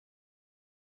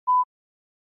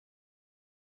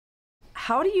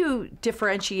How do you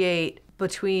differentiate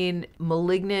between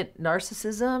malignant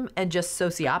narcissism and just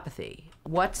sociopathy?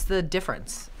 What's the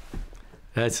difference?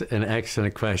 That's an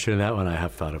excellent question. That one I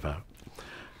have thought about.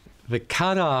 The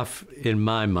cutoff in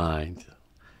my mind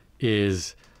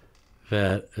is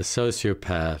that a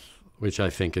sociopath, which I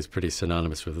think is pretty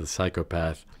synonymous with a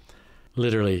psychopath,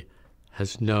 literally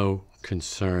has no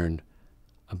concern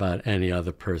about any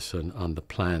other person on the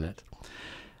planet.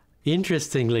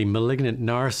 Interestingly, malignant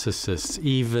narcissists,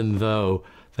 even though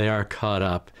they are caught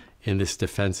up in this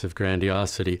defensive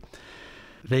grandiosity,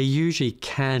 they usually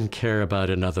can care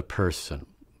about another person.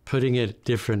 Putting it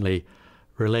differently,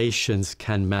 relations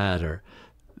can matter.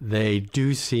 They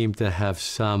do seem to have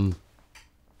some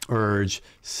urge,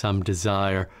 some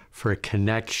desire for a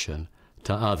connection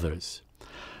to others.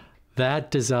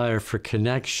 That desire for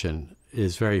connection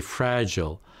is very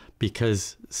fragile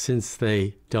because since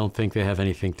they don't think they have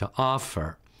anything to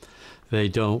offer, they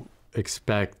don't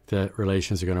expect that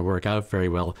relations are going to work out very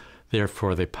well.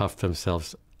 Therefore, they puff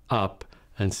themselves up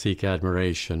and seek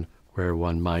admiration where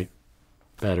one might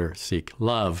better seek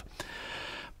love.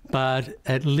 But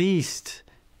at least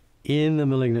in the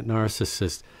malignant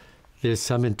narcissist, there's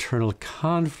some internal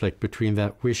conflict between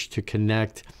that wish to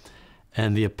connect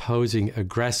and the opposing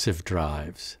aggressive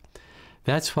drives.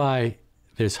 That's why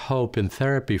there's hope in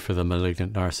therapy for the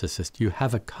malignant narcissist. You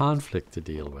have a conflict to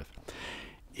deal with.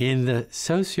 In the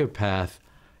sociopath,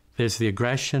 there's the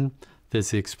aggression, there's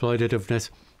the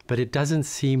exploitativeness, but it doesn't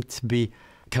seem to be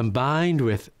combined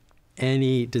with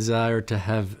any desire to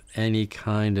have any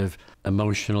kind of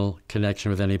emotional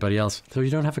connection with anybody else. So you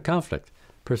don't have a conflict.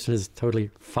 The person is totally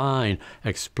fine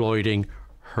exploiting,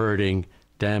 hurting,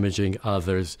 damaging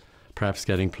others, perhaps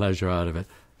getting pleasure out of it.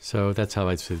 So that's how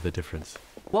I'd see the difference.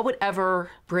 What would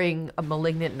ever bring a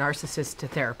malignant narcissist to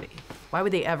therapy? Why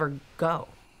would they ever go?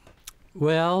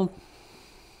 Well,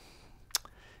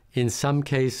 in some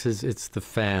cases, it's the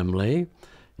family.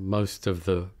 Most of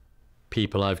the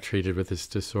people I've treated with this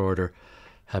disorder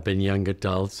have been young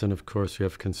adults, and of course we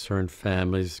have concerned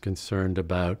families concerned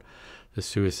about the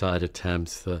suicide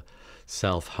attempts, the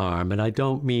self-harm. And I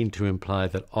don't mean to imply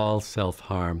that all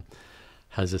self-harm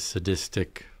has a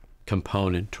sadistic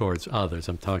component towards others.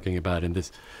 I'm talking about in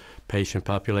this patient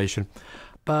population.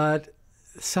 But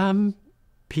some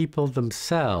people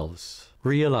themselves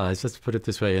realize, let's put it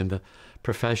this way, in the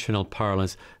professional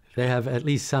parlance, they have at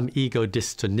least some ego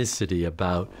dystonicity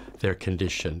about their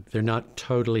condition. They're not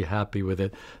totally happy with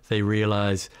it. They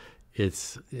realize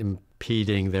it's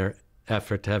impeding their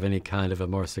effort to have any kind of a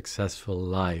more successful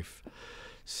life.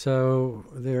 So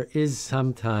there is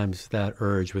sometimes that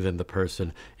urge within the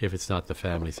person if it's not the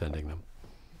family sending them.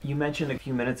 You mentioned a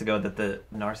few minutes ago that the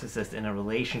narcissist in a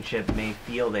relationship may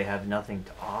feel they have nothing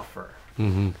to offer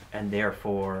and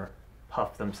therefore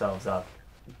puff themselves up.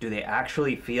 Do they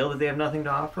actually feel that they have nothing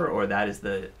to offer, or that is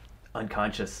the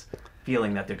unconscious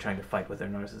feeling that they're trying to fight with their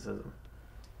narcissism?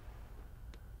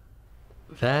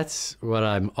 That's what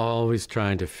I'm always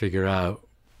trying to figure out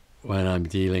when I'm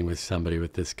dealing with somebody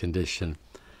with this condition.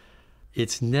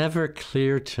 It's never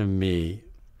clear to me,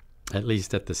 at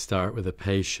least at the start with a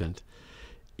patient,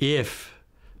 if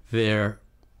their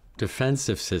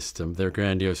defensive system, their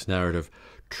grandiose narrative,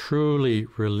 truly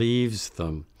relieves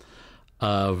them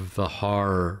of the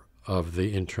horror of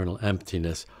the internal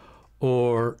emptiness,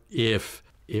 or if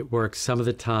it works some of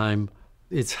the time.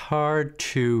 It's hard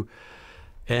to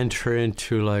enter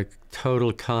into like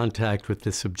total contact with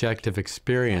the subjective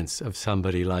experience of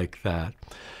somebody like that.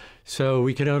 So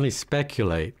we can only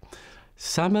speculate.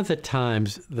 Some of the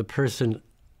times the person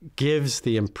gives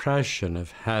the impression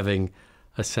of having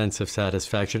a sense of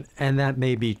satisfaction, and that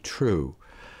may be true.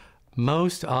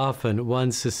 Most often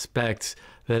one suspects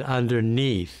that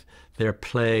underneath they're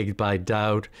plagued by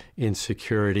doubt,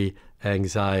 insecurity,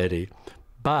 anxiety.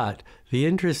 But the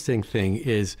interesting thing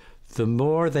is the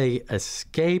more they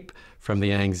escape from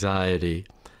the anxiety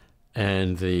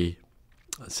and the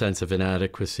sense of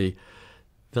inadequacy,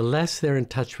 the less they're in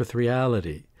touch with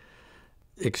reality.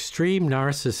 Extreme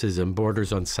narcissism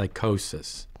borders on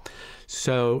psychosis.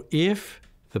 So if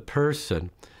the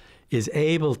person is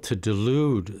able to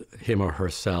delude him or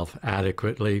herself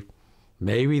adequately,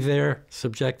 maybe their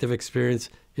subjective experience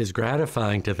is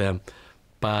gratifying to them,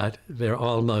 but they're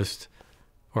almost,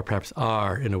 or perhaps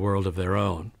are, in a world of their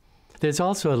own. There's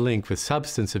also a link with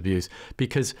substance abuse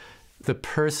because the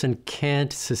person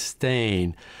can't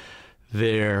sustain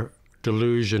their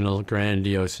delusional,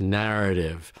 grandiose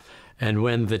narrative. And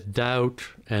when the doubt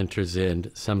enters in,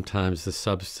 sometimes the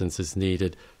substance is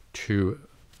needed to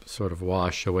sort of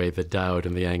wash away the doubt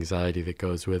and the anxiety that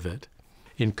goes with it.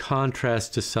 in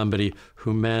contrast to somebody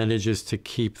who manages to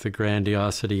keep the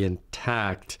grandiosity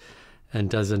intact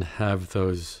and doesn't have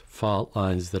those fault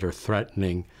lines that are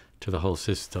threatening to the whole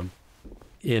system.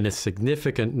 In a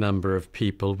significant number of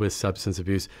people with substance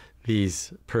abuse,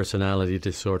 these personality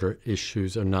disorder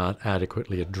issues are not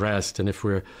adequately addressed. And if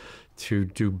we're to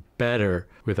do better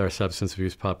with our substance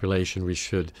abuse population, we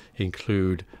should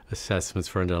include assessments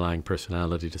for underlying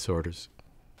personality disorders.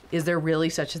 Is there really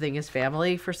such a thing as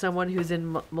family for someone who's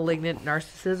in malignant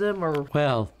narcissism? Or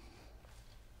well,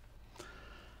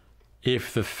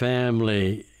 if the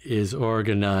family is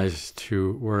organized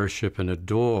to worship and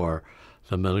adore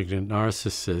the malignant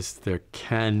narcissist, there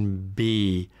can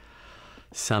be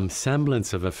some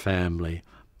semblance of a family,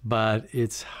 but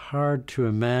it's hard to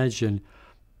imagine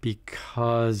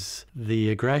because the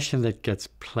aggression that gets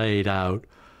played out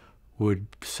would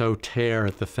so tear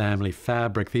at the family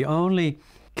fabric. The only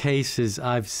cases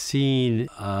I've seen,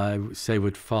 I would say,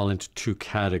 would fall into two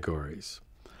categories.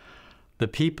 The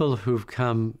people who've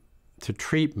come to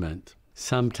treatment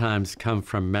sometimes come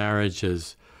from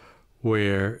marriages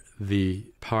where the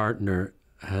partner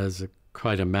has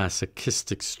quite a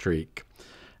masochistic streak,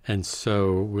 and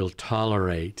so will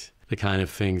tolerate the kind of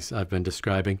things I've been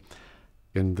describing.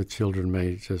 And the children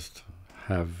may just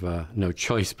have no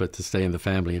choice but to stay in the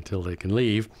family until they can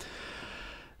leave.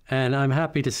 And I'm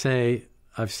happy to say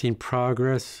I've seen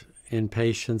progress in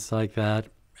patients like that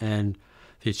and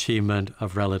the achievement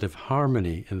of relative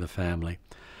harmony in the family.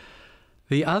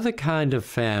 The other kind of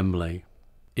family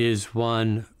is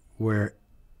one where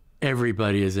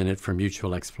everybody is in it for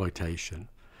mutual exploitation,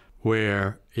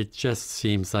 where it just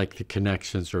seems like the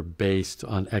connections are based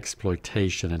on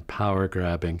exploitation and power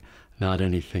grabbing, not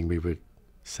anything we would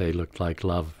say looked like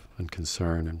love and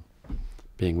concern and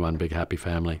being one big happy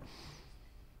family.